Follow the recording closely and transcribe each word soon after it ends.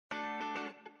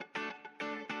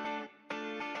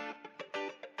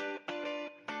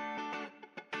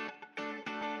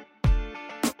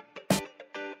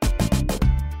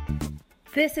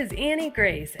This is Annie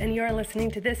Grace, and you're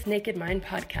listening to This Naked Mind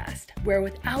podcast, where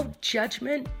without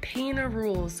judgment, pain, or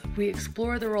rules, we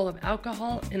explore the role of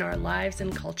alcohol in our lives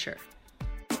and culture.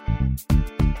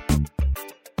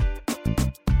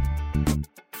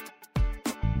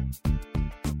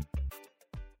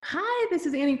 Hi, this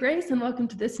is Annie Grace, and welcome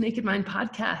to This Naked Mind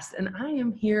podcast. And I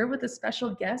am here with a special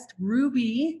guest,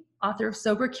 Ruby, author of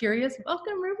Sober Curious.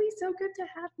 Welcome, Ruby. So good to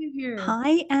have you here.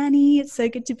 Hi, Annie. It's so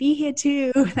good to be here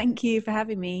too. Thank you for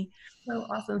having me. So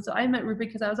awesome. So I met Ruby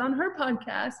because I was on her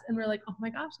podcast and we're like, oh my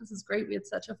gosh, this is great. We had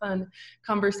such a fun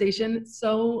conversation,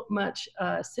 so much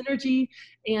synergy.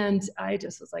 And I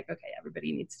just was like, okay,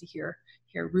 everybody needs to hear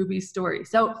Ruby's story.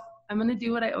 So I'm going to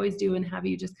do what I always do and have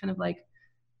you just kind of like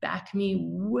back me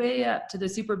way up to the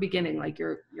super beginning, like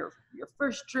your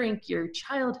first drink, your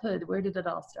childhood. Where did it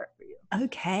all start for you?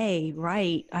 Okay,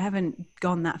 right. I haven't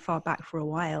gone that far back for a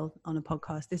while on a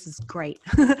podcast. This is great.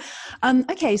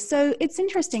 Okay, so it's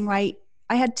interesting, right?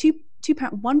 I had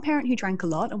one parent who drank a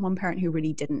lot and one parent who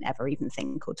really didn't ever even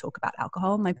think or talk about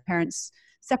alcohol. My parents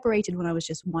separated when I was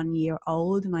just 1 year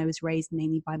old, and I was raised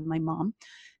mainly by my mom,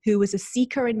 who was a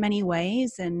seeker in many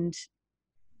ways and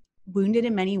wounded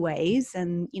in many ways,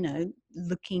 and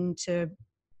looking to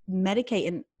medicate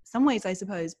in some ways, I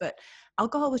suppose, but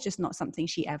alcohol was just not something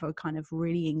she ever kind of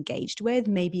really engaged with.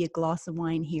 Maybe a glass of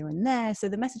wine here and there. So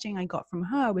the messaging I got from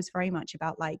her was very much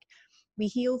about like, we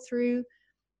heal through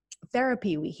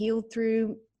therapy, we heal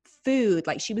through food.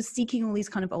 Like, she was seeking all these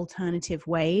kind of alternative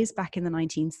ways back in the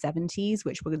 1970s,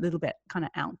 which were a little bit kind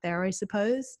of out there, I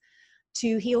suppose,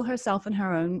 to heal herself and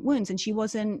her own wounds. And she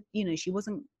wasn't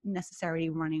necessarily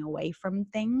running away from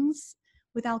things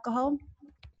with alcohol.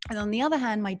 And on the other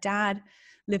hand, my dad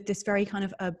lived this very kind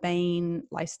of urbane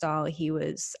lifestyle. He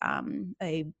was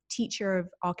a teacher of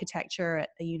architecture at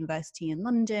a university in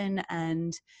London,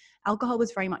 and alcohol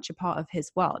was very much a part of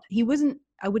his world.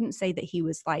 I wouldn't say that he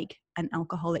was like an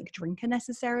alcoholic drinker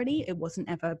necessarily. It wasn't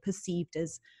ever perceived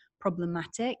as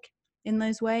problematic in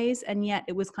those ways, and yet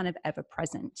it was kind of ever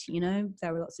present.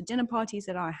 There were lots of dinner parties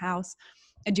at our house.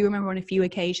 I do remember on a few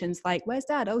occasions, like, where's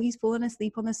dad? Oh, he's fallen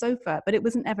asleep on the sofa. But it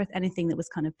wasn't ever anything that was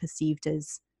kind of perceived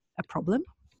as a problem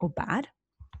or bad.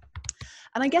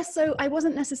 And I guess so I was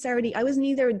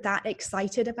neither that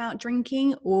excited about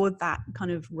drinking or that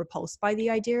kind of repulsed by the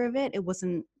idea of it.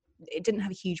 It didn't have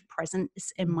a huge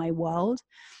presence in my world.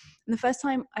 And the first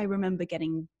time I remember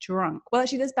getting drunk, well,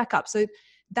 actually, let's back up. So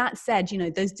that said,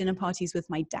 those dinner parties with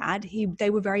my dad,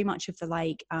 they were very much of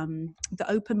the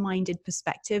open-minded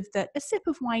perspective that a sip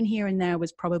of wine here and there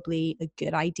was probably a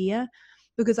good idea,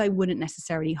 because I wouldn't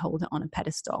necessarily hold it on a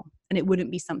pedestal, and it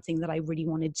wouldn't be something that I really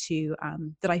wanted to,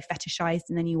 that I fetishized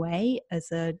in any way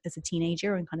as a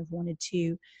teenager, and kind of wanted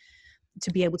to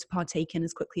be able to partake in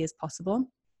as quickly as possible.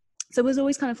 So it was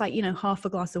always kind of like, half a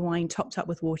glass of wine topped up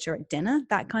with water at dinner,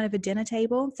 that kind of a dinner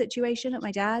table situation at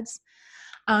my dad's.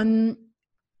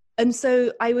 And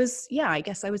so I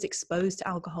guess I was exposed to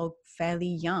alcohol fairly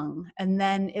young. And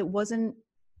then it wasn't,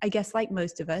 I guess, like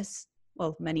most of us,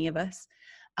 well, many of us,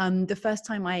 the first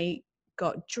time I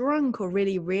got drunk or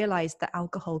really realized that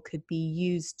alcohol could be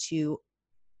used to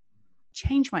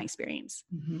change my experience,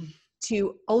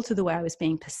 to alter the way I was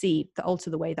being perceived, to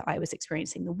alter the way that I was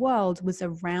experiencing the world, was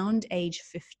around age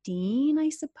 15, I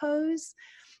suppose.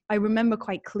 I remember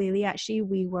quite clearly, actually,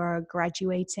 we were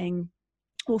graduating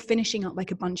or finishing up like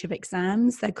a bunch of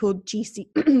exams. They're called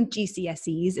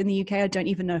GCSEs in the UK. I don't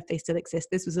even know if they still exist.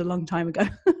 This was a long time ago.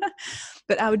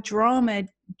 But our drama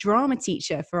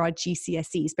teacher for our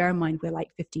GCSEs, bear in mind we're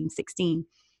like 15, 16,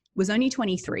 was only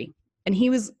 23. And he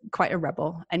was quite a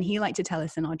rebel. And he liked to tell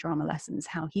us in our drama lessons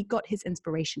how he got his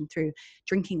inspiration through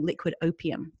drinking liquid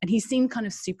opium. And he seemed kind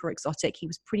of super exotic. He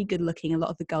was pretty good looking. A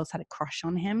lot of the girls had a crush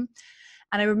on him.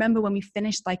 And I remember when we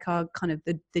finished like our kind of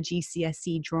the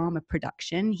GCSE drama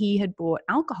production, he had bought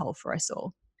alcohol for us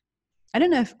all. I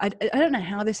don't know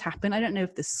how this happened. I don't know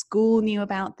if the school knew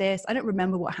about this. I don't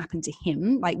remember what happened to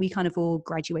him. Like, we kind of all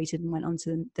graduated and went on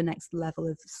to the next level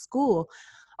of school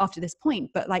after this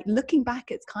point. But like, looking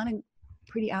back, it's kind of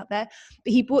pretty out there.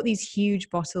 But he bought these huge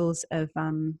bottles of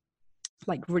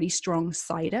like really strong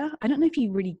cider. I don't know if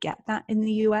you really get that in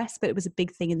the US, but it was a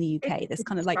big thing in the UK. This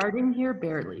kind of like starting here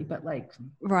barely, but like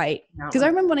right. Because I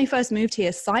remember when I first moved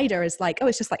here, cider is like, oh,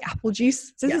 it's just like apple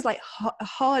juice. So this is like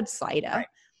hard cider. Right.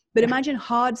 But imagine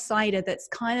hard cider that's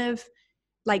kind of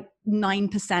like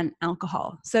 9%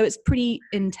 alcohol. So it's pretty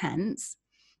intense.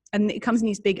 And it comes in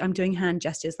these big, I'm doing hand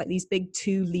gestures, like these big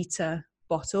 2-liter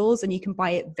bottles, and you can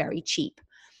buy it very cheap.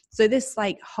 So this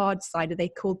like hard cider, they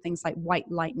called things like White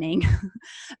Lightning,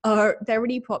 they're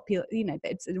really popular.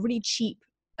 It's a really cheap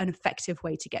and effective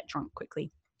way to get drunk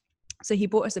quickly. So he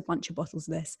bought us a bunch of bottles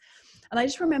of this. And I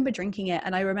just remember drinking it.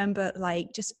 And I remember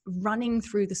like just running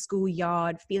through the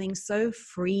schoolyard, feeling so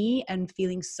free and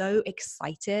feeling so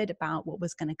excited about what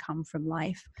was going to come from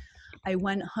life. I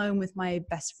went home with my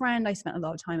best friend. I spent a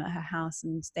lot of time at her house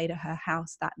and stayed at her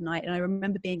house that night. And I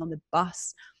remember being on the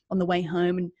bus on the way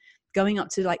home and going up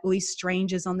to like all these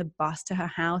strangers on the bus to her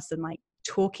house and like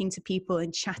talking to people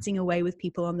and chatting away with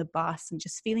people on the bus and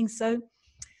just feeling so,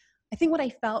 I think what I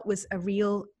felt was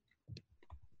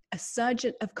a surge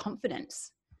of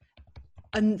confidence.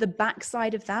 And the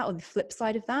backside of that, or the flip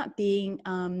side of that, being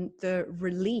the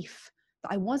relief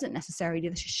that I wasn't necessarily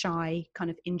the shy,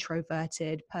 kind of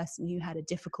introverted person who had a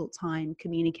difficult time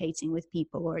communicating with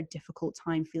people or a difficult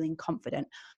time feeling confident.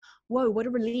 Whoa, what a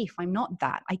relief. I'm not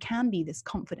that. I can be this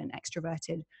confident,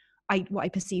 extroverted, what I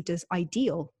perceived as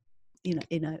ideal,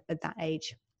 at that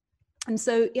age. And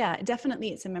so, yeah, definitely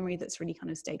it's a memory that's really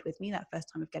kind of stayed with me, that first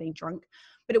time of getting drunk.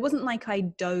 But it wasn't like I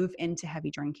dove into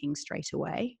heavy drinking straight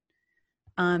away.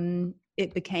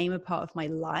 It became a part of my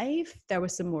life. There were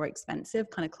some more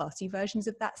expensive, kind of classy versions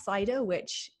of that cider,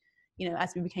 which,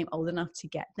 as we became old enough to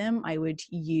get them, I would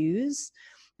use.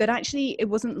 But actually, it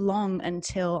wasn't long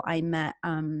until I met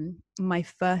my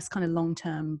first kind of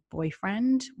long-term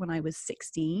boyfriend when I was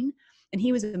 16. And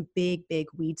he was a big, big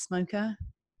weed smoker,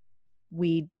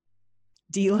 weed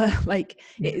dealer. Like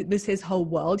it was his whole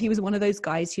world. He was one of those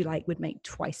guys who like would make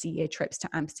twice a year trips to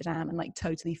Amsterdam and like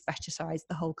totally fetishize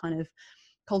the whole kind of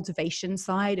cultivation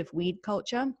side of weed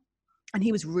culture. And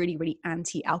he was really, really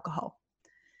anti-alcohol.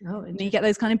 Oh, and you get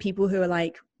those kind of people who are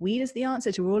like, weed is the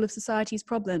answer to all of society's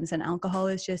problems and alcohol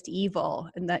is just evil,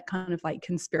 and that kind of like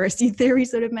conspiracy theory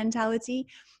sort of mentality.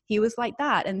 He was like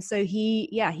that. And so he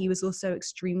was also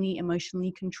extremely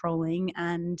emotionally controlling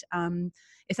and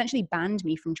essentially banned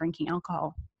me from drinking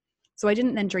alcohol. So I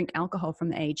didn't then drink alcohol from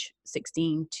the age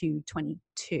 16 to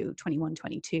 21,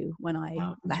 22 when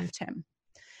I left him.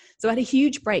 So I had a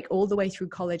huge break all the way through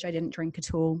college. I didn't drink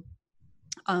at all.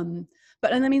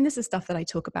 But I mean, this is stuff that I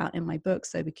talk about in my book,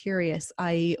 Sober Curious.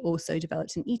 I also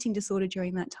developed an eating disorder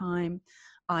during that time.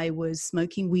 I was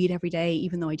smoking weed every day,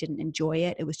 even though I didn't enjoy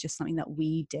it. It was just something that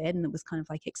we did, and it was kind of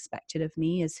like expected of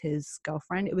me as his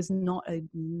girlfriend. It was not a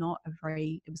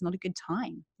good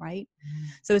time, right?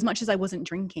 So as much as I wasn't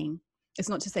drinking, it's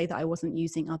not to say that I wasn't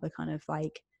using other kind of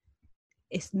like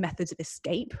methods of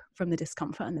escape from the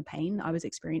discomfort and the pain that I was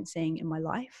experiencing in my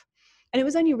life. And it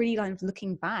was only really kind of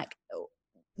looking back,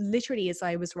 literally as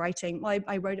I was writing, well,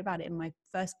 I wrote about it in my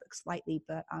first book slightly,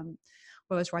 but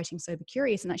while I was writing Sober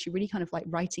Curious and actually really kind of like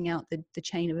writing out the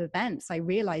chain of events, I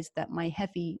realized that my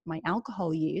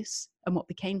alcohol use and what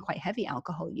became quite heavy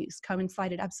alcohol use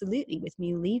coincided absolutely with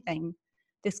me leaving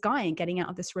this guy and getting out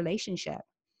of this relationship.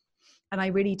 And I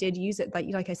really did use it.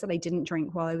 Like I said, I didn't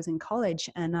drink while I was in college,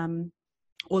 and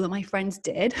all of my friends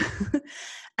did.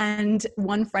 And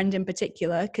one friend in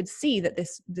particular could see that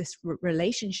this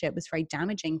relationship was very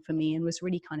damaging for me and was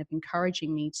really kind of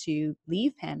encouraging me to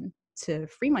leave him to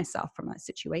free myself from that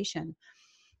situation.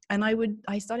 And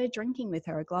I started drinking with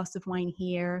her, a glass of wine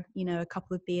here, a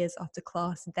couple of beers after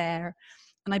class there.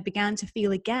 And I began to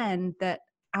feel again that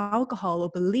alcohol, or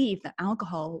believe that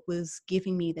alcohol, was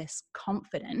giving me this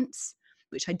confidence,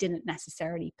 which I didn't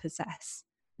necessarily possess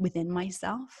within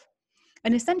myself.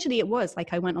 And essentially it was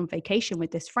like I went on vacation with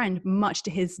this friend, much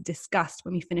to his disgust.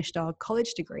 When we finished our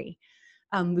college degree,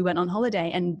 we went on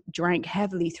holiday and drank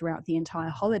heavily throughout the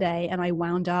entire holiday. And I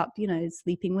wound up,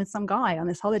 sleeping with some guy on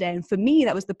this holiday. And for me,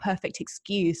 that was the perfect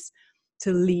excuse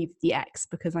to leave the ex,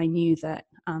 because I knew that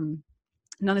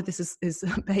none of this is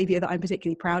behavior that I'm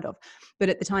particularly proud of. But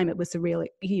at the time it was a real,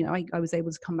 I was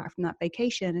able to come back from that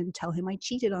vacation and tell him I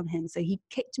cheated on him. So he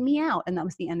kicked me out, and that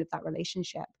was the end of that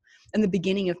relationship and the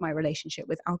beginning of my relationship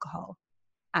with alcohol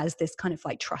as this kind of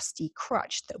like trusty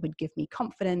crutch that would give me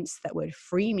confidence, that would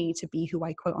free me to be who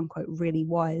I quote unquote really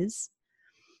was.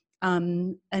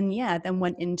 Then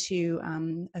went into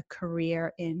a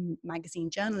career in magazine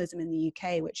journalism in the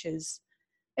UK, which is,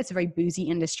 it's a very boozy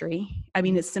industry. I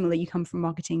mean, it's similar. You come from a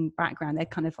marketing background. They're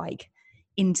kind of like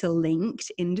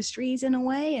interlinked industries in a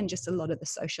way. And just a lot of the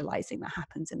socializing that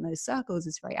happens in those circles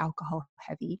is very alcohol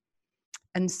heavy.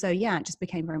 And so, it just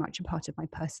became very much a part of my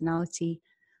personality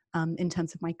in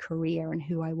terms of my career and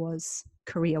who I was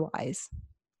career-wise.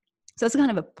 So it's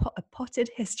kind of a potted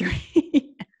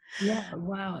history. Yeah.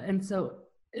 Wow. And so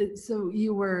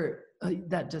you were,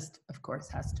 that just, of course,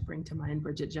 has to bring to mind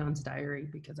Bridget Jones' Diary,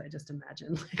 because I just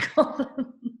imagine like all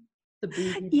the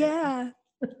boozy.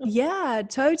 Yeah,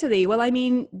 totally. Well, I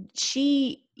mean,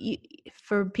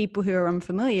 for people who are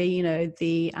unfamiliar,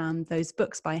 those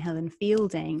books by Helen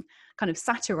Fielding kind of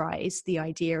satirize the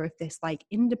idea of this like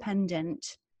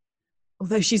independent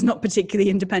although she's not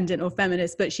particularly independent or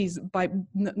feminist, but she's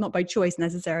not by choice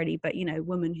necessarily, but, you know,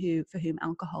 woman for whom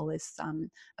alcohol is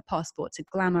a passport to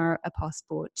glamour, a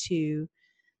passport to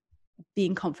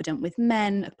being confident with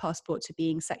men, a passport to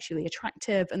being sexually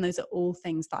attractive. And those are all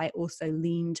things that I also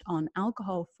leaned on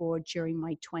alcohol for during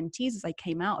my 20s as I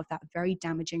came out of that very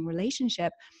damaging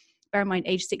relationship. Bear in mind,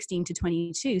 age 16 to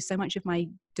 22, so much of my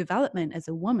development as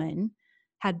a woman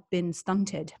had been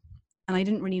stunted. And I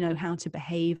didn't really know how to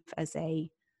behave as a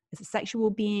sexual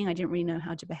being. I didn't really know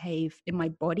how to behave in my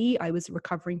body. I was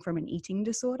recovering from an eating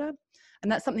disorder.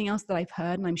 And that's something else that I've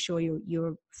heard, and I'm sure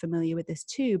you're familiar with this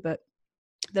too, but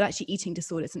that actually eating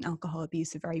disorders and alcohol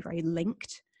abuse are very, very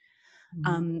linked.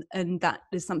 And that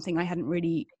is something I hadn't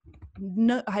really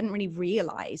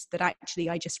realized, that actually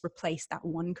I just replaced that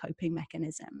one coping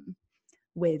mechanism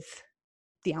with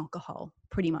the alcohol,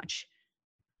 pretty much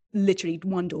literally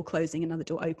one door closing, another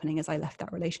door opening as I left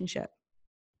that relationship.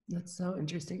 That's so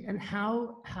interesting. And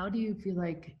how do you feel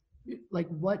like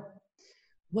what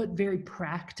very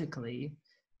practically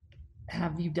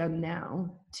have you done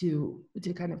now to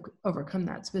kind of overcome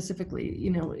that, specifically, you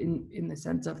know, in the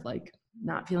sense of like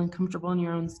not feeling comfortable in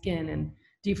your own skin? And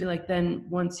do you feel like then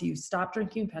once you stop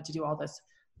drinking, you've had to do all this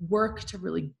work to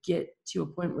really get to a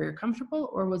point where you're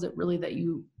comfortable? Or was it really that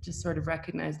you just sort of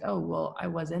recognized, oh, well, I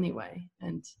was anyway,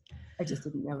 and I just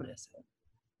didn't notice it?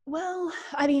 Well,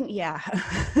 I mean, yeah.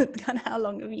 Kind of how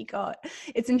long have you got?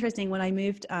 It's interesting. When I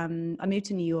moved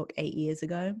to New York 8 years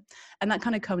ago, and that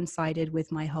kind of coincided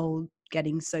with my whole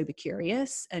getting sober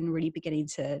curious and really beginning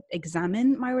to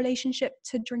examine my relationship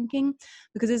to drinking.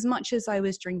 Because as much as I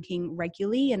was drinking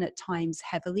regularly and at times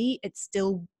heavily, it's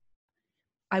still,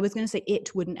 I was going to say,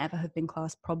 it wouldn't ever have been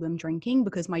classed problem drinking,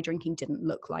 because my drinking didn't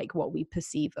look like what we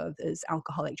perceive of as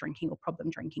alcoholic drinking or problem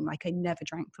drinking. Like, I never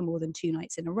drank for more than 2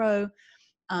 nights in a row.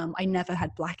 I never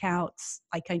had blackouts.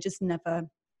 Like, I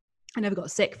never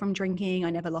got sick from drinking. I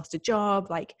never lost a job.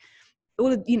 Like,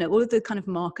 all of the kind of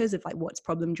markers of like what's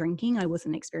problem drinking, I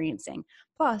wasn't experiencing.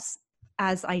 Plus,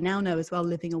 as I now know as well,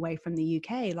 living away from the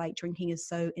UK, like, drinking is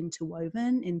so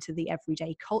interwoven into the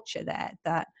everyday culture there,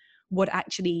 that what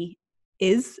actually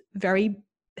is very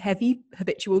heavy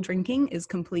habitual drinking is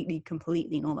completely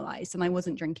normalized. And I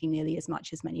wasn't drinking nearly as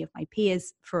much as many of my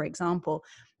peers, for example.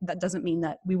 That doesn't mean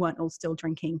that we weren't all still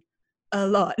drinking a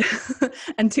lot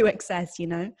and to excess, you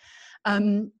know.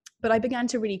 But I began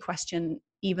to really question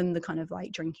even the kind of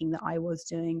like drinking that I was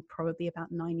doing probably about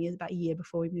a year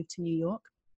before we moved to New York.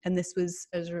 And this was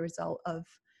as a result of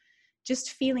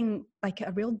just feeling like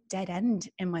a real dead end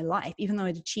in my life, even though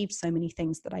I'd achieved so many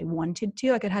things that I wanted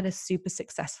to. Like, I'd had a super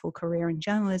successful career in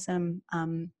journalism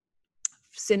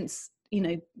since, you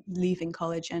know, leaving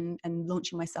college and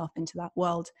launching myself into that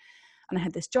world. And I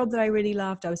had this job that I really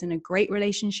loved. I was in a great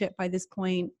relationship by this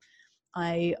point.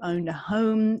 I owned a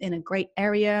home in a great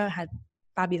area, had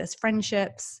fabulous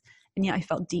friendships, and yet I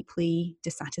felt deeply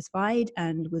dissatisfied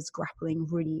and was grappling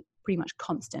really pretty much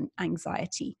constant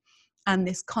anxiety and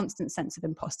this constant sense of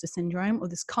imposter syndrome, or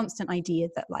this constant idea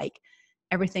that like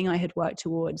everything I had worked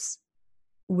towards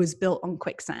was built on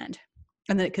quicksand,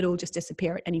 and that it could all just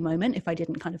disappear at any moment if I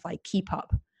didn't kind of like keep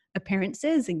up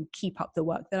appearances and keep up the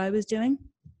work that I was doing.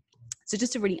 So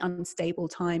just a really unstable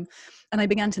time. And I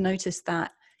began to notice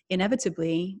that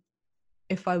inevitably,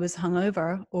 if I was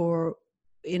hungover or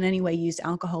in any way used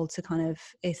alcohol to kind of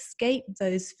escape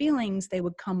those feelings, they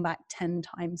would come back 10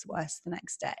 times worse the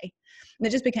next day. And it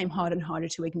just became harder and harder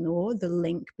to ignore the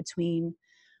link between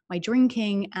my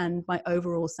drinking and my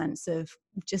overall sense of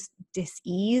just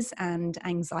dis-ease and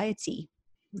anxiety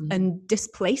and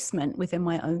displacement within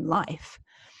my own life.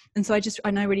 And so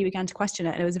I really began to question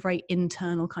it. And it was a very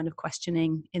internal kind of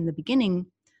questioning in the beginning,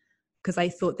 because I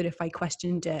thought that if I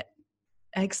questioned it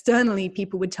externally,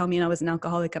 people would tell me I was an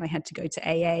alcoholic and I had to go to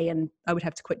AA and I would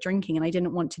have to quit drinking. And I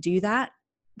didn't want to do that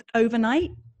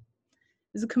overnight.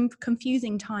 It was a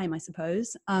confusing time, I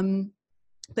suppose.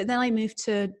 But then I moved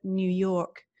to New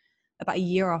York about a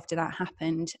year after that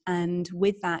happened. And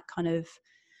with that, kind of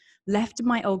left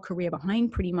my old career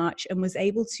behind pretty much, and was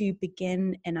able to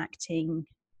begin enacting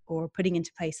or putting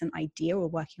into place an idea, or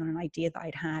working on an idea that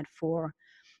I'd had for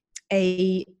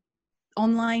a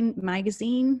online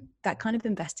magazine that kind of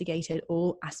investigated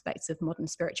all aspects of modern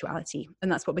spirituality. And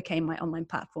that's what became my online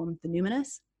platform, The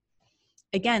Numinous.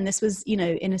 Again, this was, you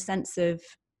know, in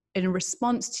a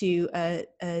response to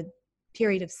a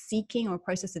period of seeking, or a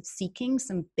process of seeking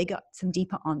some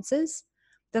deeper answers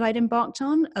that I'd embarked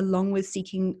on, along with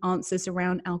seeking answers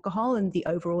around alcohol and the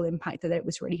overall impact that it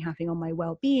was really having on my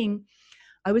well-being.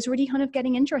 I was really kind of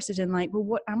getting interested in like, well,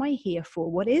 what am I here for?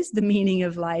 What is the meaning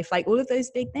of life? Like all of those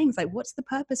big things, like what's the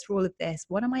purpose for all of this?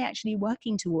 What am I actually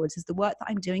working towards? Is the work that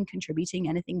I'm doing contributing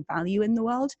anything value in the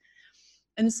world?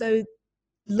 And so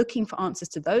looking for answers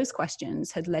to those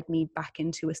questions had led me back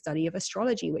into a study of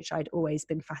astrology, which I'd always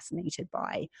been fascinated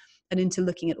by, and into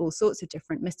looking at all sorts of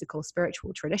different mystical,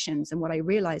 spiritual traditions. And what I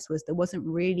realized was there wasn't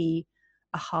really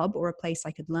a hub or a place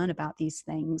I could learn about these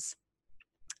things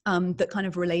that kind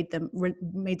of made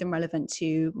them relevant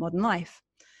to modern life.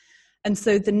 And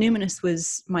so the Numinous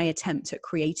was my attempt at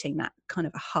creating that kind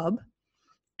of a hub.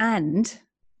 And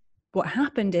what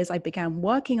happened is I began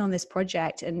working on this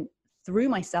project and threw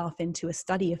myself into a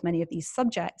study of many of these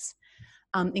subjects,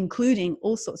 including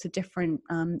all sorts of different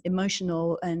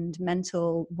emotional and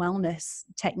mental wellness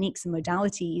techniques and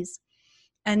modalities.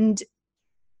 And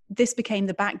this became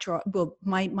the backdrop, well,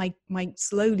 my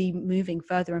slowly moving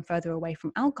further and further away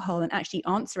from alcohol and actually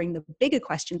answering the bigger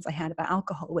questions I had about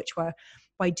alcohol, which were,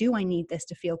 why do I need this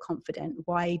to feel confident?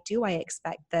 Why do I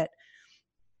expect that,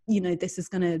 this is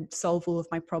going to solve all of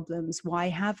my problems? Why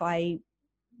have I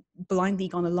blindly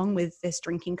gone along with this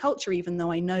drinking culture, even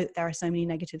though I know that there are so many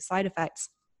negative side effects?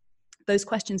 Those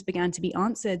questions began to be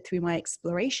answered through my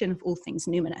exploration of all things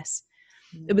numinous.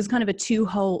 It was kind of a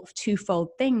twofold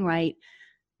thing, right?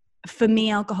 For me,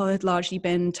 alcohol had largely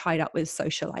been tied up with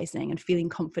socializing and feeling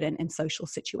confident in social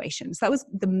situations. That was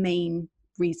the main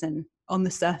reason on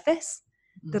the surface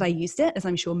that I used it, as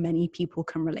I'm sure many people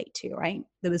can relate to, right?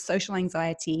 There was social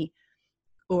anxiety,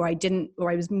 or I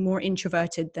was more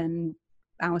introverted than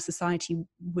our society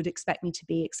would expect me to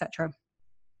be, etc.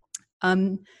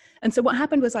 And so what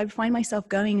happened was I'd find myself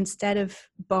going, instead of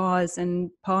bars and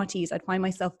parties, I'd find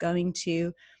myself going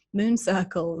to moon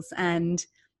circles and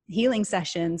healing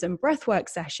sessions and breathwork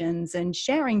sessions and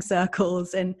sharing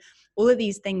circles and all of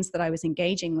these things that I was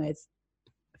engaging with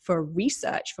for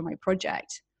research for my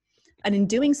project. And in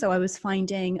doing so, I was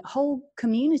finding a whole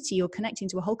community, or connecting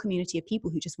to a whole community of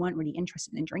people who just weren't really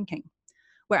interested in drinking,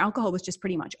 where alcohol was just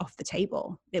pretty much off the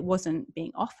table. It wasn't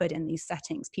being offered in these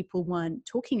settings. People weren't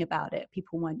talking about it.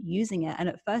 People weren't using it. And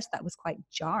at first that was quite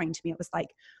jarring to me. It was like,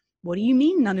 what do you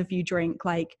mean none of you drink?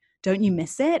 Like, don't you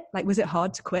miss it? Like, was it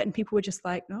hard to quit? And people were just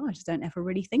like, no, I just don't ever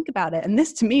really think about it. And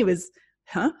this to me was,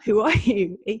 who are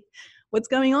you? What's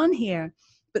going on here?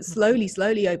 But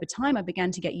slowly over time, I began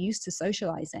to get used to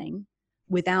socializing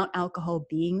without alcohol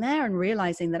being there, and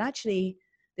realizing that actually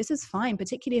this is fine,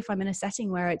 particularly if I'm in a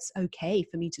setting where it's okay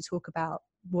for me to talk about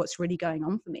what's really going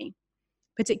on for me.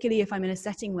 Particularly if I'm in a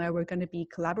setting where we're going to be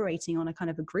collaborating on a kind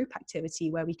of a group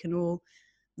activity where we can all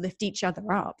lift each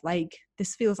other up. Like,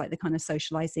 this feels like the kind of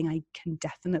socializing I can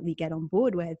definitely get on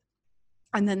board with.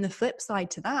 And then the flip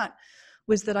side to that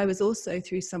was that I was also,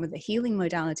 through some of the healing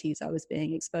modalities I was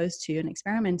being exposed to and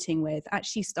experimenting with,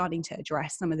 actually starting to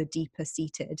address some of the deeper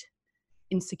seated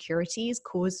insecurities,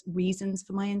 cause reasons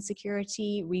for my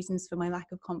insecurity, reasons for my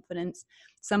lack of confidence,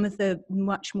 some of the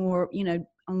much more,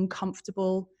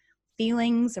 uncomfortable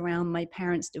feelings around my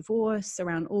parents' divorce,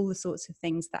 around all the sorts of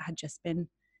things that had just been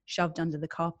shoved under the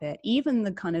carpet, even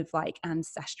the kind of like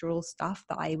ancestral stuff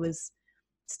that I was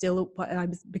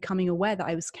becoming aware that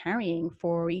I was carrying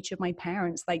for each of my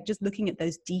parents, like just looking at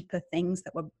those deeper things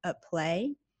that were at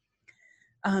play.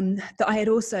 That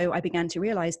I began to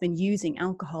realize, been using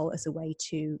alcohol as a way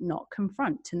to not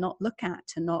confront, to not look at,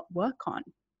 to not work on,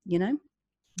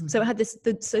 So I had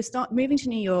moving to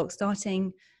New York,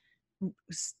 starting the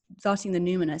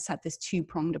Numinous had this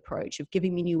two-pronged approach of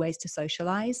giving me new ways to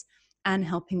socialize and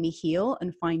helping me heal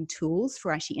and find tools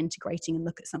for actually integrating and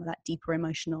look at some of that deeper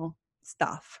emotional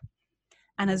stuff.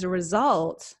 And as a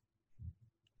result,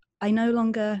 I no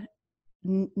longer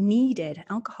needed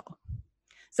alcohol.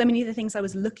 So many of the things I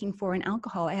was looking for in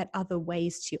alcohol, I had other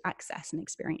ways to access and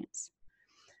experience.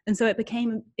 And so it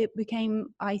became,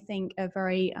 I think, a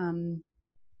very,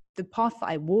 the path that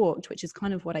I walked, which is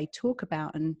kind of what I talk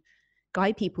about and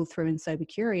guide people through in Sober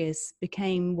Curious,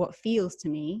 became what feels to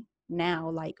me now,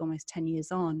 like almost 10 years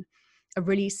on, a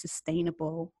really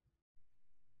sustainable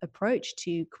approach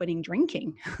to quitting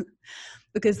drinking.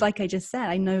 Because like I just said,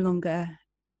 I no longer,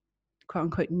 quote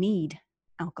unquote, need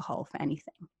alcohol for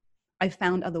anything. I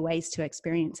found other ways to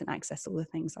experience and access all the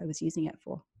things I was using it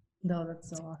for. No,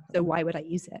 that's so awesome. So why would I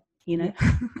use it? Yeah,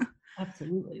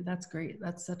 absolutely. That's great.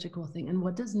 That's such a cool thing. And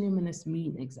what does numinous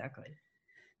mean exactly?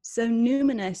 So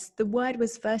numinous, the word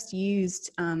was first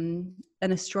used, an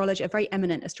astrologer, a very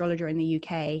eminent astrologer in the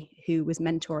UK who was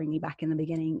mentoring me back in the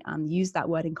beginning, used that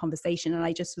word in conversation. And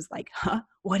I just was like,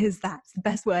 what is that? It's the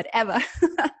best word ever.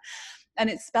 And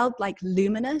it's spelled like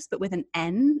luminous, but with an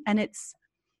N. And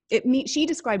she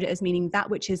described it as meaning that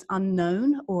which is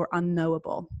unknown or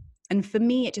unknowable. And for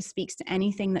me, it just speaks to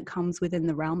anything that comes within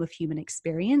the realm of human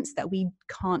experience that we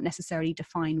can't necessarily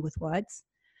define with words.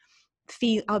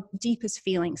 Our deepest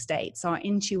feeling states, our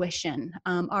intuition,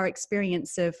 our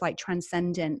experience of like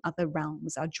transcendent other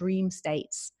realms, our dream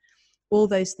states, all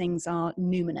those things are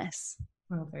numinous.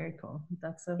 Oh, very cool.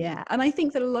 That's so yeah. And I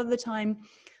think that a lot of the time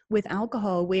with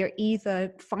alcohol, we're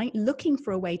either looking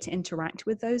for a way to interact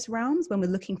with those realms when we're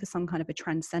looking for some kind of a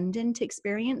transcendent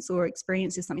experience, or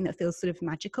experiences something that feels sort of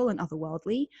magical and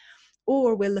otherworldly,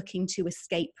 or we're looking to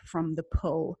escape from the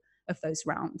pull of those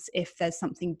realms. If there's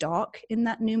something dark in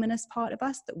that numinous part of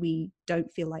us that we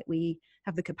don't feel like we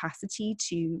have the capacity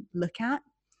to look at,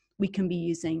 we can be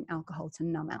using alcohol to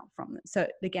numb out from it. So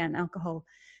again, alcohol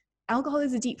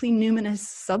is a deeply numinous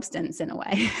substance in a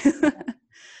way.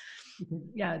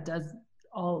 Yeah, it does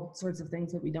all sorts of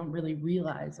things that we don't really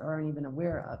realize or aren't even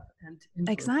aware of. And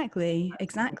exactly.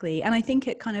 And I think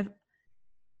it can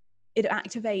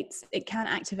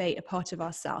activate a part of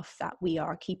ourself that we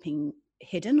are keeping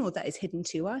hidden, or that is hidden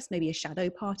to us, maybe a shadow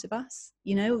part of us.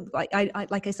 You know,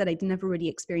 like I said, I'd never really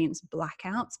experienced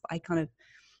blackouts, but I kind of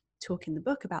talk in the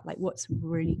book about like what's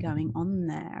really going on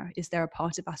there. Is there a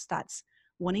part of us that's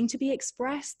wanting to be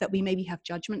expressed that we maybe have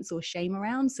judgments or shame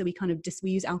around? So we kind of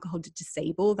we use alcohol to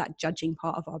disable that judging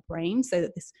part of our brain, so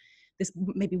that this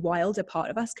maybe wilder part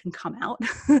of us can come out,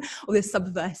 or this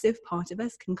subversive part of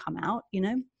us can come out, you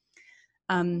know?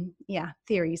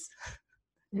 Theories.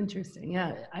 Interesting.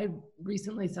 Yeah. I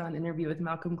recently saw an interview with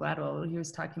Malcolm Gladwell. He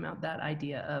was talking about that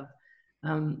idea of,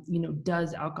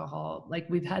 does alcohol, like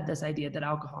we've had this idea that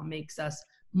alcohol makes us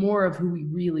more of who we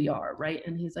really are, right?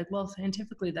 And he's like, well,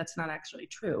 scientifically, that's not actually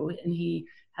true. And he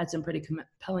had some pretty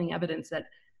compelling evidence that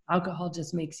alcohol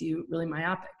just makes you really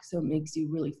myopic. So it makes you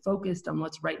really focused on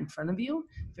what's right in front of you,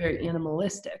 very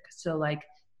animalistic. So like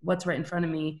what's right in front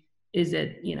of me, is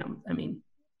it,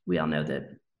 we all know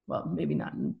that, well, maybe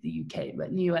not in the UK, but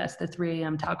in the US, the 3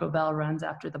 a.m. Taco Bell runs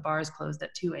after the bars closed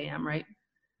at 2 a.m., right?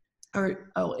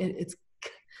 It's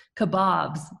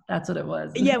kebabs. That's what it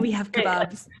was. Yeah, we have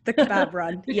kebabs. The kebab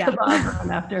run. The yeah. Kebab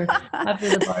run after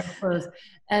the bars closed.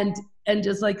 And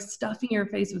just like stuffing your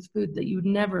face with food that you would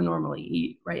never normally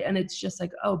eat, right? And it's just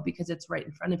like, oh, because it's right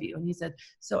in front of you. And he said,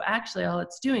 so actually all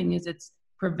it's doing is it's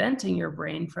preventing your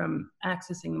brain from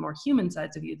accessing the more human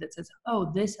sides of you that says,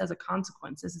 oh, this has a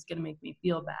consequence. This is going to make me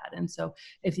feel bad. And so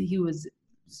if he was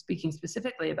speaking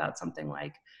specifically about something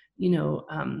like,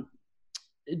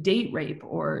 date rape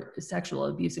or sexual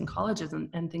abuse in colleges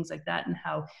and things like that, and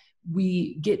how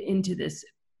we get into this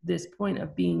point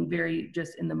of being very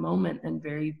just in the moment and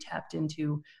very tapped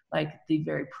into like the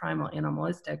very primal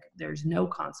animalistic, there's no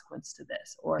consequence to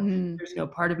this, or there's no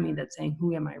part of me that's saying,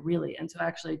 who am I really? And so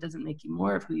actually it doesn't make you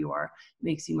more of who you are, it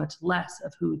makes you much less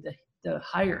of who the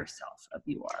higher self of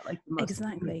you are, like the most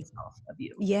exactly self of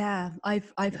you. Yeah,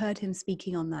 I've heard him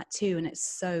speaking on that too, and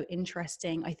it's so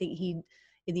interesting. I think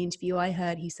in the interview I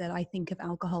heard, he said, I think of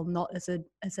alcohol not as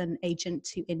an agent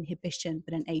to inhibition,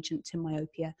 but an agent to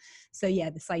myopia. So yeah,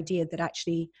 this idea that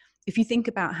actually, if you think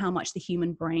about how much the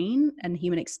human brain and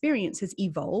human experience has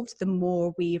evolved, the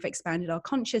more we've expanded our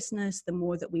consciousness, the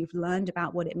more that we've learned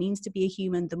about what it means to be a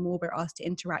human, the more we're asked to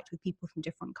interact with people from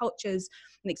different cultures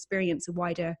and experience a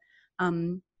wider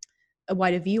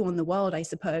view on the world, I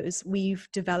suppose. We've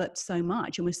developed so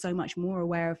much, and we're so much more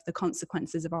aware of the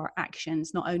consequences of our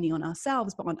actions, not only on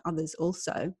ourselves, but on others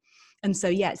also. And so,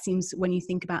 yeah, it seems when you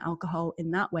think about alcohol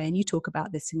in that way, and you talk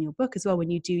about this in your book as well,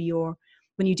 when you do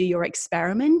your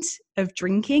experiment of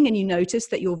drinking and you notice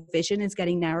that your vision is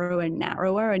getting narrower and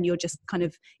narrower, and you're just kind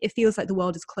of, it feels like the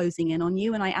world is closing in on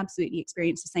you. And I absolutely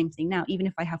experience the same thing now. Even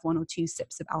if I have 1 or 2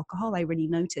 sips of alcohol, I really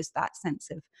notice that sense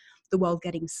of the world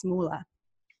getting smaller.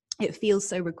 It feels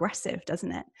so regressive,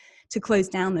 doesn't it, to close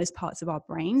down those parts of our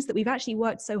brains that we've actually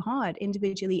worked so hard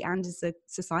individually and as a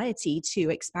society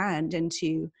to expand and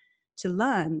to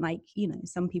learn. Like,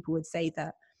 some people would say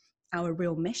that our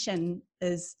real mission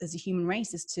as a human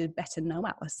race is to better know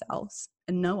ourselves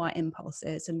and know our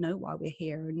impulses and know why we're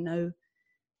here and know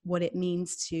what it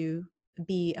means to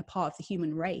be a part of the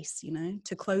human race,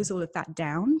 to close all of that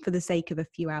down for the sake of a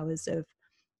few hours of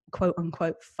quote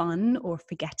unquote fun or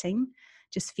forgetting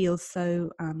just feels so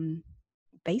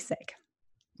basic.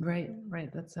 Right.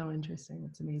 That's so interesting.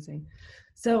 That's amazing.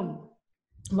 So,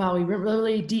 wow, we went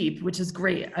really deep, which is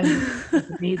great. I mean, it's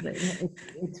amazing.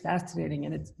 It's fascinating,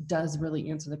 and it does really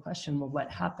answer the question, well,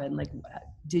 what happened? Like,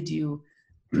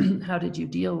 how did you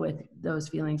deal with those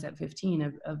feelings at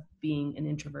 15 of being an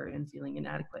introvert and feeling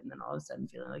inadequate, and then all of a sudden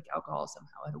feeling like alcohol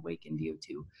somehow had awakened you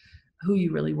to who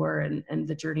you really were, and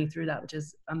the journey through that, which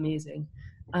is amazing.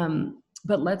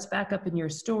 But let's back up in your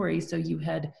story. So you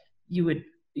would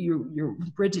you're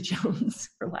Bridget Jones,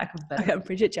 for lack of better. I got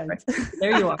Bridget Jones.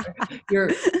 There you are.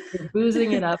 You're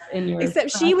boozing it up in your.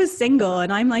 Except she was single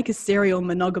and I'm like a serial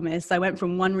monogamist. I went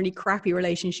from one really crappy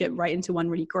relationship right into one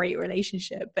really great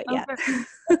relationship. But yeah.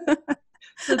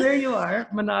 So there you are,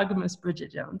 monogamous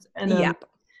Bridget Jones. And yep.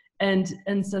 And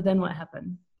so then what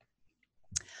happened?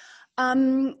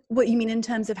 What you mean in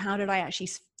terms of how did I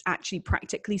actually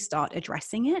practically start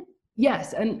addressing it?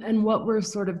 Yes. And what were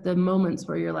sort of the moments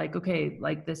where you're like, okay,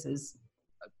 like this is,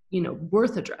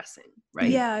 worth addressing, right?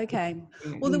 Yeah. Okay.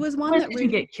 Well, there was one that really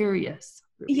get curious.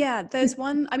 Ruby? Yeah, there's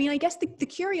one. I mean, I guess the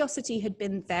curiosity had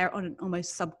been there on an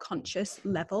almost subconscious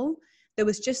level. There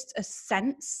was just a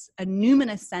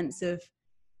numinous sense of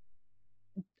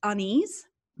unease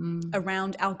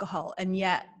around alcohol, and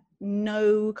yet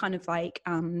no kind of like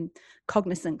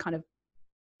cognizant kind of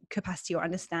capacity or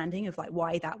understanding of like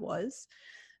why that was.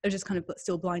 I was just kind of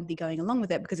still blindly going along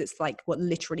with it because it's like what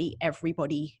literally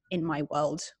everybody in my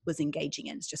world was engaging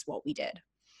in. It's just what we did.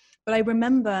 But I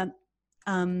remember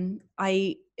in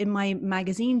my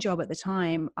magazine job at the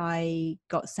time, I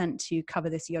got sent to cover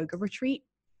this yoga retreat.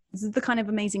 This is the kind of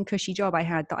amazing cushy job I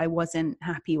had that I wasn't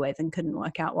happy with and couldn't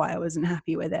work out why I wasn't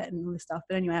happy with it and all this stuff.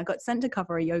 But anyway, I got sent to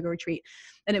cover a yoga retreat,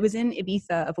 and it was in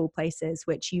Ibiza of all places,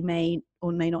 which you may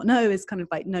or may not know is kind of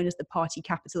like known as the party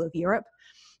capital of Europe.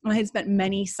 And I had spent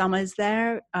many summers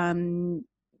there,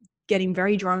 getting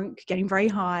very drunk, getting very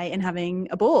high and having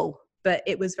a ball, but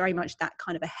it was very much that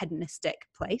kind of a hedonistic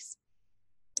place.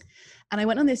 And I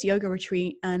went on this yoga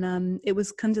retreat, and it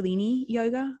was Kundalini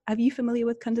yoga. Are you familiar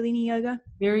with Kundalini yoga?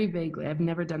 Very vaguely. I've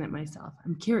never done it myself.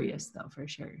 I'm curious though, for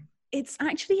sure. It's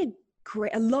actually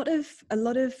a lot of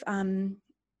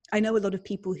I know a lot of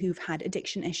people who've had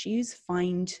addiction issues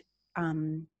find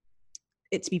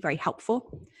it to be very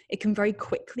helpful. It can very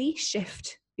quickly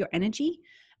shift your energy,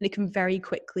 and it can very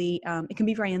quickly, it can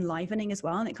be very enlivening as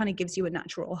well. And it kind of gives you a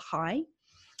natural high.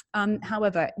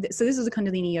 However, so this is a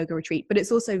Kundalini yoga retreat, but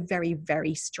it's also very,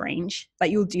 very strange.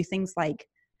 Like you'll do things like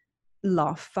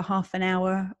laugh for half an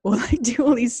hour or like do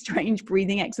all these strange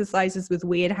breathing exercises with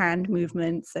weird hand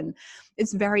movements. And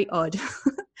it's very odd.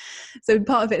 So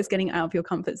part of it is getting out of your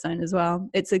comfort zone as well.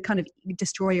 It's a kind of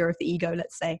destroyer of the ego,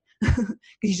 let's say, because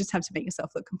you just have to make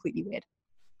yourself look completely weird.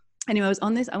 Anyway,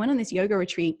 I went on this yoga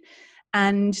retreat,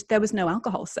 and there was no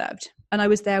alcohol served. And I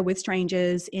was there with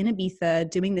strangers in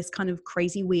Ibiza doing this kind of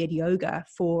crazy, weird yoga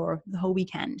for the whole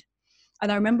weekend.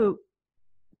 And I remember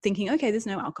thinking, okay, there's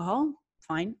no alcohol,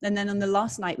 fine. And then on the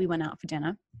last night we went out for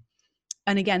dinner.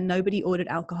 And again, nobody ordered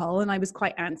alcohol. And I was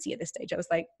quite antsy at this stage. I was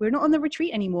like, we're not on the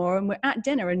retreat anymore, and we're at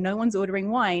dinner and no one's ordering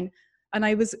wine. And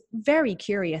I was very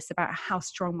curious about how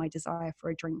strong my desire for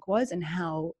a drink was and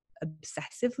how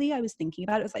obsessively I was thinking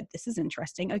about it. It was like, this is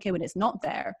interesting. Okay, when it's not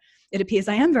there, it appears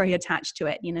I am very attached to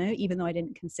it, even though I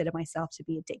didn't consider myself to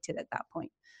be addicted at that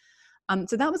point.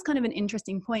 So that was kind of an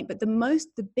interesting point. But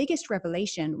the biggest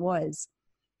revelation was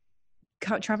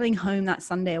traveling home that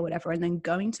Sunday or whatever, and then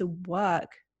going to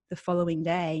work the following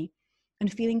day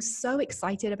and feeling so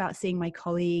excited about seeing my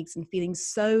colleagues and feeling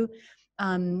so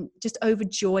just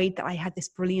overjoyed that I had this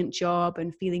brilliant job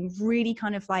and feeling really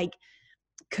kind of like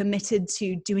committed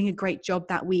to doing a great job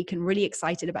that week and really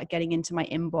excited about getting into my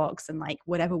inbox and like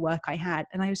whatever work I had.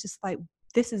 And I was just like,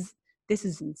 this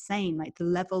is insane. Like the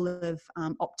level of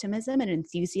optimism and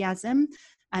enthusiasm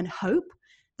and hope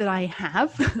that I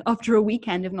have after a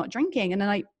weekend of not drinking. And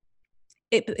then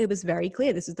it was very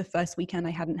clear. This is the first weekend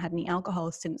I hadn't had any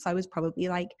alcohol since I was probably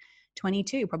like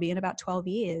 22, probably in about 12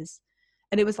 years.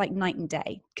 And it was like night and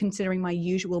day, considering my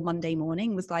usual Monday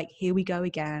morning was like, here we go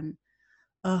again.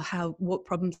 Oh, what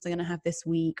problems are going to have this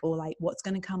week, or like what's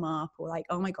going to come up, or like,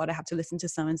 oh my God, I have to listen to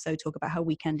so-and-so talk about her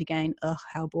weekend again.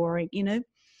 How boring,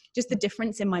 just the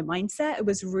difference in my mindset. It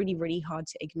was really, really hard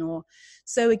to ignore.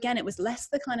 So again, it was less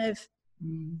the kind of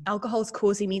alcohol's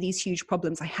causing me these huge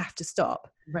problems, I have to stop.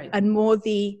 Right. And more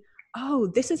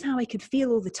this is how I could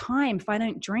feel all the time if I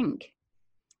don't drink.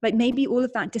 Like maybe all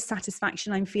of that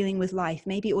dissatisfaction I'm feeling with life,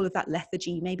 maybe all of that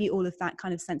lethargy, maybe all of that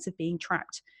kind of sense of being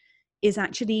trapped is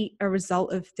actually a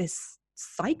result of this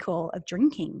cycle of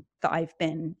drinking that I've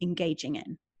been engaging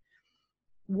in.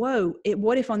 What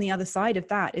if on the other side of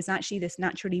that is actually this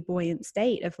naturally buoyant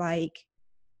state of like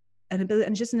an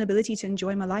ability to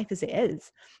enjoy my life as it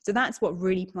is. So that's what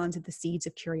really planted the seeds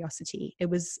of curiosity. It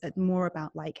was more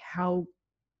about like, how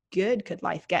good could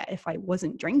life get if I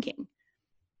wasn't drinking?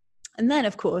 And then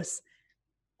of course,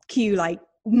 cue like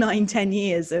 9-10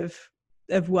 years of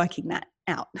working that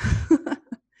out.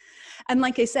 And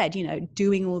like I said,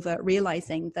 doing all the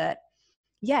realizing that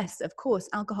yes, of course,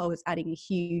 alcohol was adding a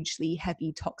hugely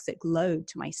heavy toxic load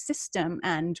to my system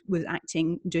and was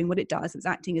doing what it does. It was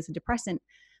acting as a depressant.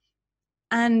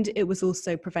 And it was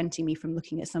also preventing me from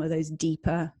looking at some of those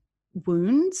deeper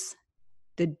wounds,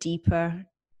 the deeper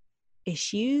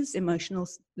issues, emotional,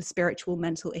 spiritual,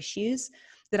 mental issues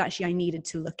that actually I needed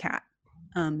to look at,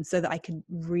 so that I could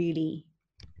really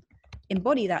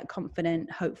embody that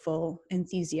confident, hopeful,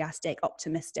 enthusiastic,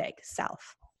 optimistic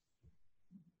self.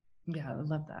 Yeah, I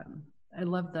love that. I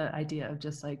love the idea of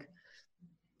just like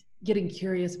getting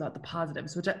curious about the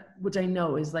positives, which I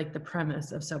know is like the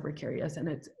premise of Sober Curious. And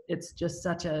it's just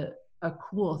such a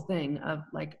cool thing of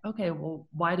like, okay, well,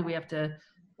 why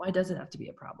does it have to be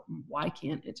a problem? Why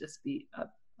can't it just be a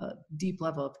deep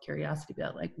level of curiosity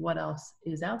about like what else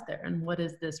is out there and what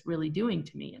is this really doing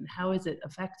to me and how is it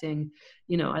affecting,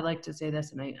 I like to say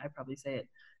this, and I probably say it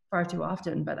far too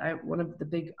often, but one of the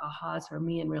big ahas for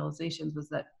me and realizations was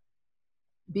that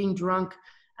being drunk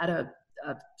at a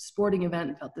sporting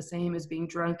event felt the same as being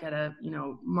drunk at a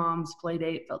mom's play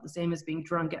date, felt the same as being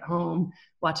drunk at home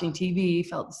watching TV,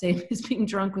 felt the same as being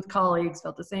drunk with colleagues,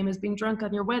 felt the same as being drunk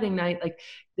on your wedding night. Like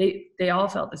they all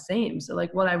felt the same. So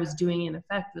like what I was doing in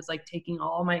effect was like taking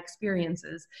all my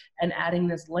experiences and adding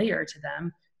this layer to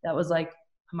them that was like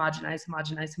homogenize,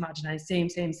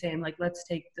 same. Like let's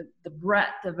take the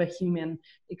breadth of a human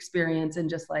experience and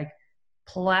just like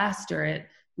plaster it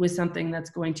with something that's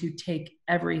going to take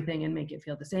everything and make it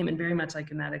feel the same. And very much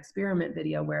like in that experiment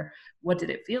video where, what did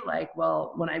it feel like?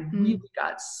 Well, when I really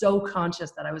got so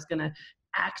conscious that I was going to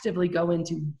actively go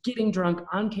into getting drunk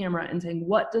on camera and saying,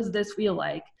 what does this feel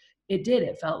like? It did.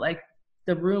 It felt like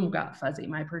the room got fuzzy,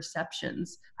 my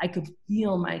perceptions. I could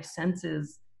feel my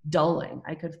senses dulling.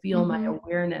 I could feel my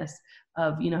awareness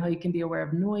of, how you can be aware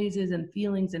of noises and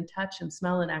feelings and touch and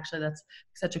smell. And actually that's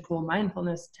such a cool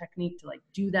mindfulness technique to like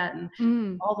do that.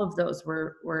 And all of those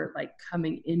were like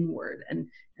coming inward and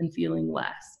feeling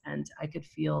less. And I could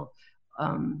feel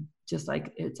just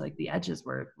like, it's like the edges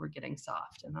were getting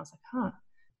soft. And I was like,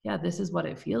 yeah, this is what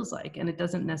it feels like. And it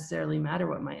doesn't necessarily matter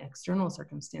what my external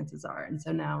circumstances are. And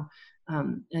so now,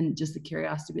 and just the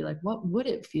curiosity to be like, what would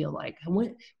it feel like?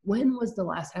 And when was the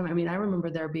last time? I mean, I remember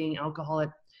there being alcohol at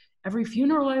every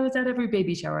funeral I was at, every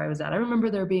baby shower I was at. I remember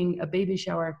there being a baby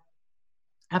shower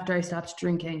after I stopped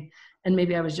drinking, and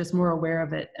maybe I was just more aware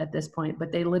of it at this point,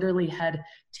 but they literally had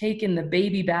taken the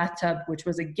baby bathtub, which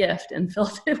was a gift, and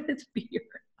filled it with beer.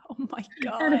 Oh my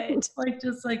God. And it was like,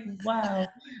 just like, wow.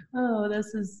 Oh,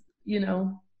 this is,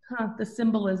 the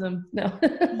symbolism. No.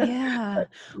 Yeah.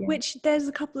 Which there's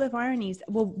a couple of ironies.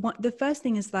 Well, the first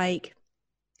thing is like,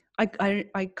 I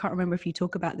can't remember if you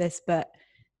talk about this, but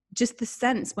just the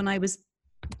sense when I was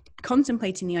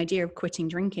contemplating the idea of quitting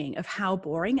drinking, of how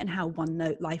boring and how one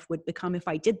note life would become if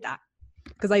I did that.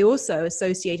 Because I also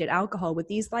associated alcohol with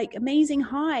these like amazing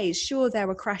highs. Sure, there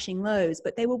were crashing lows,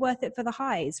 but they were worth it for the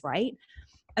highs, right?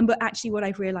 But actually what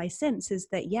I've realized since is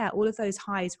that, yeah, all of those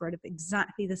highs were of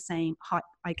exactly the same,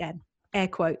 again, air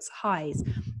quotes, highs,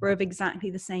 were of exactly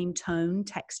the same tone,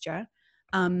 texture,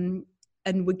 and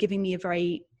were giving me a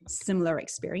very similar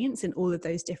experience in all of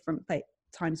those different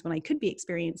times when I could be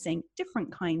experiencing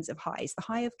different kinds of highs. The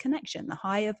high of connection, the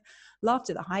high of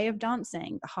laughter, the high of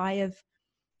dancing, the high of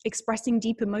expressing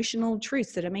deep emotional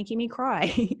truths that are making me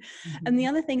cry. And the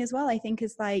other thing as well, I think,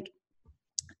 is like,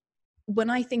 when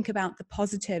I think about the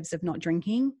positives of not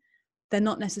drinking, they're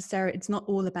not necessary. It's not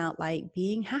all about like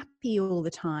being happy all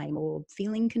the time or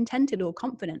feeling contented or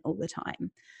confident all the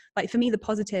time. Like for me, the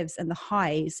positives and the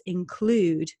highs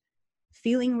include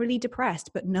feeling really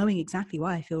depressed, but knowing exactly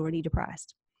why I feel really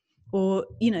depressed, or,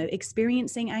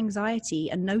 experiencing anxiety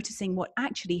and noticing what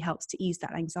actually helps to ease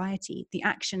that anxiety, the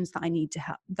actions that I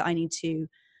need to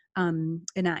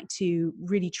enact to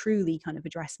really truly kind of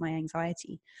address my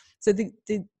anxiety. So the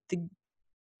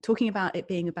talking about it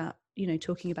being about,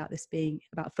 talking about this being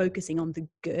about focusing on the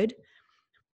good.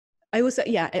 I also,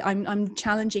 I'm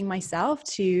challenging myself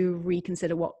to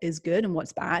reconsider what is good and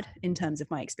what's bad in terms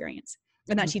of my experience,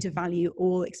 and actually to value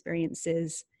all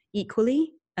experiences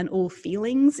equally and all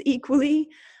feelings equally,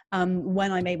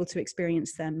 when I'm able to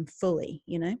experience them fully,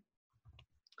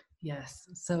 Yes,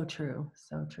 so true,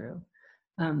 so true.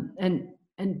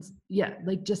 And yeah,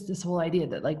 like just this whole idea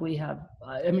that like we have,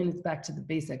 I mean, it's back to the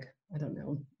basic, I don't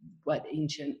know what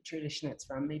ancient tradition it's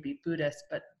from, maybe Buddhist,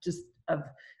 but just of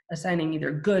assigning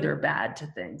either good or bad to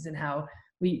things, and how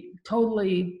we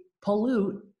totally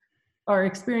pollute our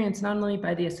experience, not only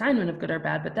by the assignment of good or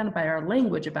bad, but then by our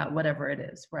language about whatever it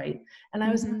is, right? And I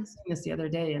was saying this the other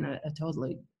day in a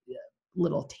totally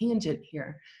little tangent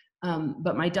here,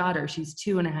 But my daughter, she's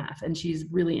 2.5, and she's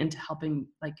really into helping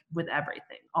like with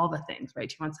everything, all the things,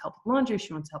 right? She wants help with laundry.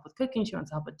 She wants help with cooking. She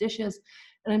wants help with dishes.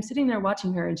 And I'm sitting there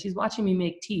watching her, and she's watching me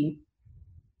make tea.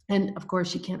 And of course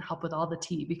she can't help with all the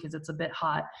tea because it's a bit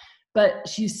hot, but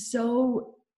she's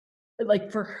so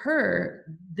like, for her,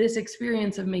 this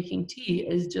experience of making tea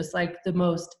is just like the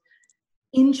most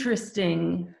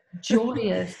interesting,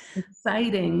 joyous,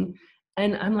 exciting.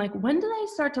 And I'm like, when did I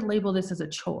start to label this as a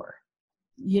chore?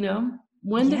 You know,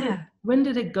 when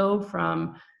did it go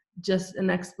from just an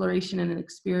exploration and an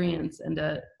experience and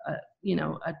a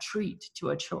treat to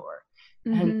a chore?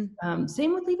 Mm-hmm. And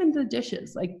same with even the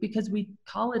dishes, like, because we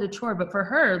call it a chore, but for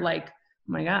her, like, oh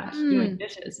my gosh, doing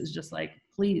dishes is just like,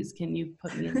 please, can you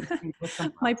put me in the sink with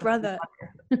some My brother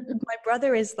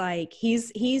is like,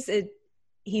 he's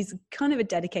kind of a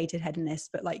dedicated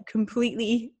hedonist, but like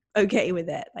completely okay with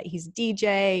it. Like, he's a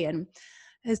DJ and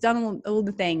has done all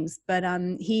the things, but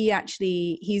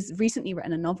he's recently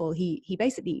written a novel. He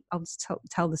basically, I'll just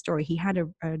tell the story. He had a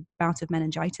bout of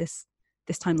meningitis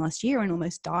this time last year and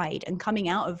almost died, and coming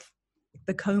out of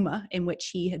the coma in which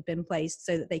he had been placed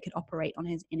so that they could operate on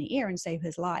his inner ear and save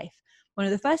his life, one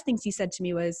of the first things he said to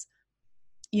me was,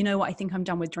 you know what, I think I'm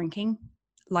done with drinking.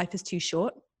 Life is too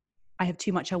short. I have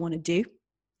too much I want to do.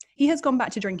 He has gone back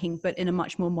to drinking, but in a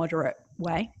much more moderate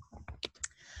way.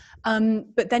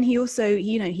 But then he also,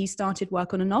 he started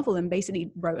work on a novel and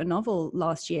basically wrote a novel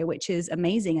last year, which is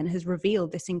amazing and has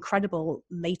revealed this incredible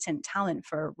latent talent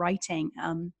for writing.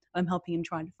 I'm helping him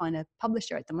try to find a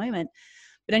publisher at the moment.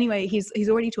 But anyway, he's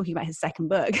already talking about his second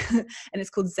book and it's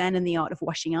called Zen and the Art of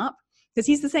Washing Up. Because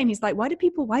he's the same. He's like, why are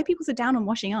people so down on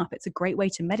washing up? It's a great way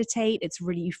to meditate. It's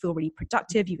really, you feel really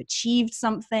productive. You've achieved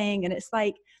something. And it's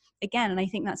like, again, and I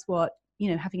think that's what,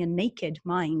 having a naked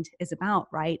mind is about,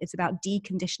 right? It's about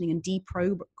deconditioning and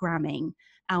deprogramming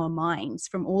our minds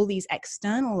from all these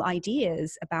external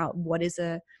ideas about what is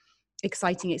a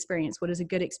exciting experience, what is a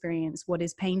good experience, what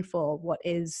is painful, what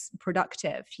is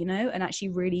productive, and actually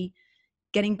really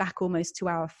getting back almost to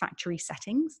our factory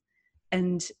settings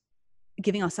and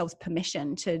giving ourselves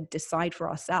permission to decide for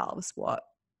ourselves what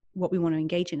we want to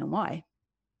engage in and why.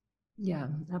 Yeah,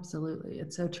 absolutely.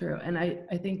 It's so true. And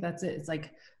I think that's it. It's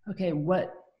like, okay,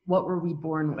 what were we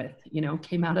born with?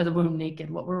 Came out of the womb naked.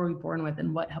 What were we born with,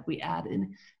 and what have we added?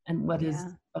 And what is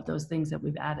of those things that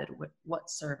we've added,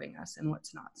 what's serving us and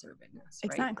what's not serving us?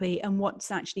 Right? Exactly. And what's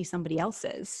actually somebody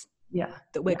else's. Yeah.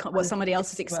 That what somebody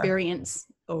else's experience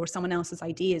or someone else's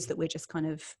ideas that we're just kind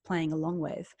of playing along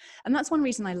with. And that's one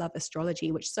reason I love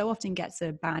astrology, which so often gets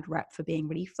a bad rep for being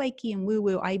really flaky and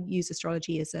woo-woo. I use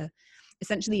astrology as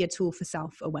essentially a tool for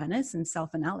self-awareness and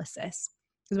self-analysis.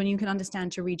 Because when you can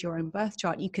understand to read your own birth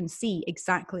chart, you can see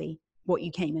exactly what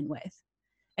you came in with.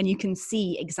 And you can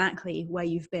see exactly where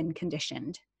you've been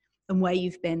conditioned and where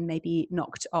you've been maybe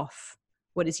knocked off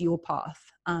what is your path.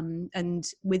 And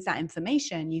with that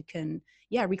information, you can,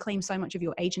 reclaim so much of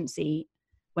your agency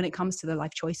when it comes to the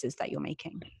life choices that you're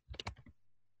making.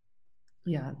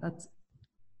 Yeah,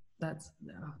 it's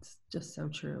just so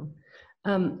true.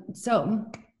 So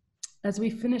as we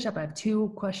finish up, I have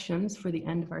 2 questions for the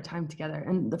end of our time together.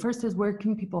 And the first is, where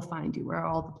can people find you? Where are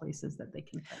all the places that they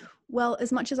can find you? Well,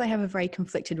 as much as I have a very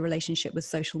conflicted relationship with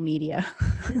social media,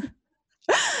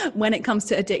 when it comes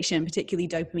to addiction, particularly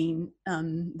dopamine,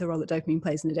 the role that dopamine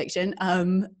plays in addiction,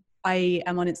 I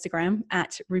am on Instagram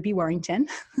at Ruby Warrington.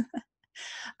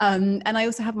 And I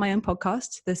also have my own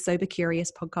podcast, the Sober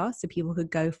Curious podcast. So people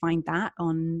could go find that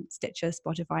on Stitcher,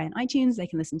 Spotify, and iTunes. They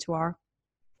can listen to our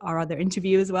other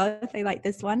interview as well if they like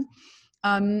this one.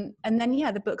 And then,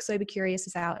 the book Sober Curious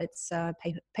is out. It's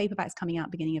paperback's coming out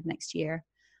beginning of next year.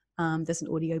 There's an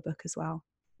audiobook as well,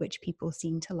 which people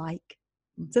seem to like.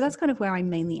 So that's kind of where I'm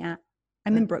mainly at.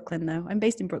 I'm in Brooklyn though. I'm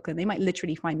based in Brooklyn. They might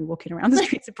literally find me walking around the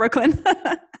streets of Brooklyn.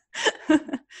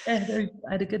 I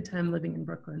had a good time living in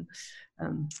Brooklyn.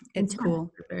 It's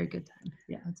cool. A very good time.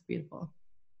 Yeah, it's beautiful.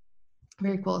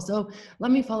 Very cool. So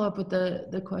let me follow up with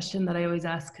the question that I always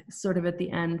ask sort of at the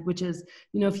end, which is,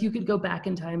 if you could go back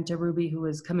in time to Ruby, who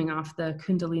was coming off the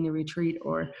Kundalini retreat,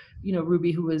 or,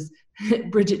 Ruby, who was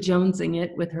Bridget Jonesing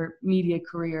it with her media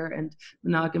career and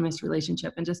monogamous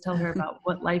relationship, and just tell her about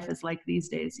what life is like these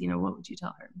days, what would you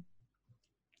tell her?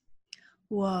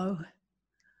 Whoa,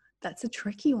 that's a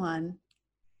tricky one.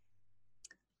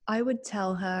 I would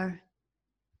tell her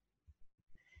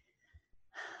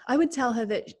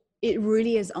that it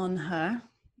really is on her.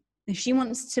 If she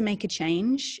wants to make a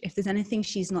change, if there's anything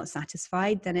she's not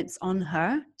satisfied, then it's on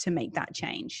her to make that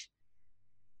change.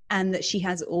 And that she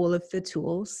has all of the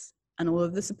tools and all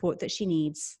of the support that she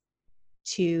needs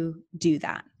to do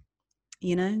that.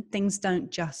 Things don't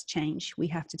just change. We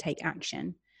have to take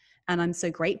action. And I'm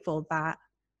so grateful that,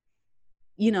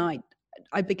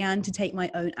 I began to take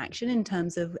my own action in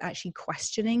terms of actually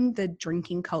questioning the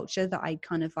drinking culture that I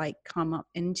kind of like come up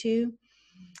into.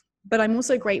 But I'm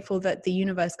also grateful that the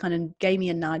universe kind of gave me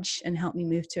a nudge and helped me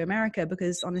move to America,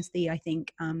 because honestly, I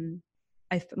think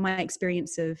my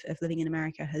experience of living in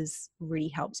America has really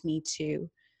helped me to,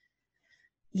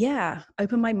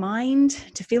 open my mind,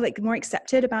 to feel like more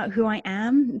accepted about who I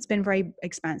am. It's been a very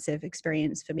expansive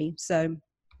experience for me. So,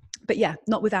 but yeah,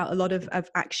 not without a lot of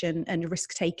action and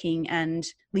risk taking and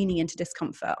leaning into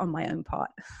discomfort on my own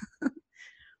part.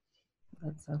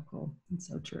 That's so cool. It's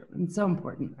so true. And so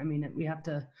important. I mean, we have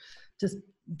to just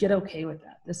get okay with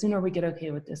that. The sooner we get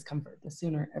okay with discomfort, the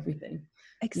sooner everything.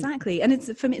 Exactly. And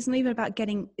for me, it's not even about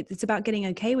it's about getting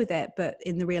okay with it, but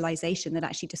in the realization that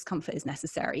actually discomfort is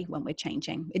necessary when we're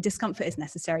changing. Discomfort is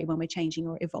necessary when we're changing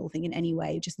or evolving in any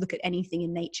way. Just look at anything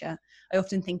in nature. I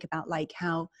often think about like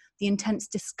how the intense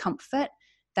discomfort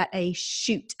that a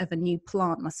shoot of a new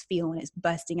plant must feel when it's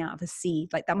bursting out of a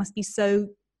seed. Like that must be so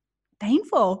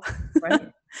painful,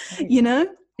 right.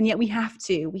 And yet we have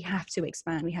to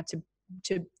expand.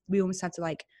 We almost have to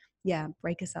like,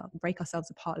 break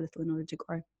ourselves apart a little in order to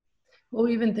grow. Well,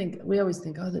 we always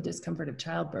think, the discomfort of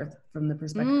childbirth from the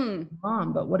perspective of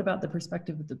mom, but what about the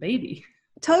perspective of the baby?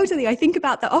 Totally. I think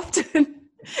about that often.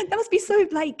 That must be so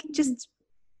like just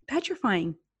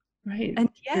petrifying. Right. And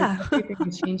everything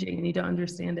is changing and you don't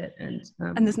understand it. And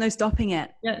there's no stopping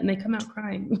it. Yeah. And they come out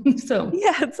crying. So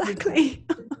yeah, exactly.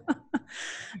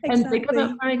 And they come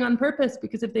out crying on purpose,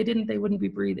 because if they didn't, they wouldn't be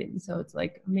breathing. So it's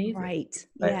like amazing. Right.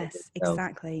 But yes,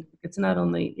 exactly. It's not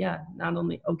only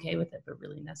okay with it, but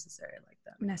really necessary like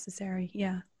that. Necessary.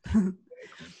 Yeah. Well,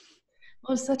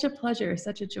 it's such a pleasure,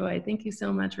 such a joy. Thank you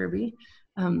so much, Ruby.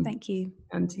 Thank you.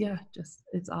 And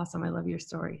it's awesome. I love your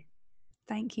story.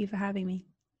 Thank you for having me.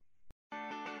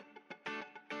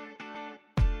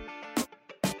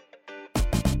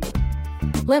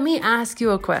 Let me ask you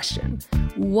a question.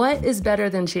 What is better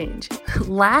than change?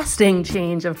 Lasting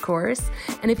change, of course.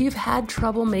 And if you've had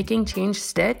trouble making change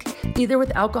stick, either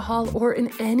with alcohol or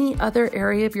in any other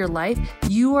area of your life,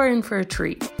 you are in for a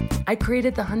treat. I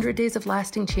created the 100 Days of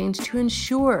Lasting Change to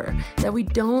ensure that we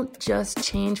don't just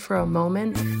change for a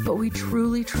moment, but we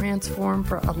truly transform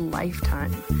for a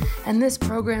lifetime. And this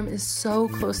program is so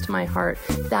close to my heart.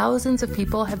 Thousands of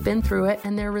people have been through it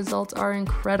and their results are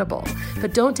incredible.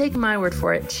 But don't take my word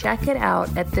for it. Check it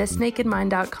out at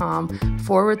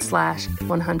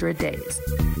thisnakedmind.com/100 days.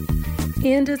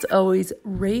 And as always,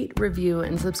 rate, review,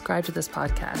 and subscribe to this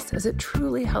podcast, as it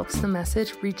truly helps the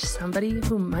message reach somebody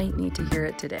who might need to hear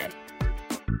it today.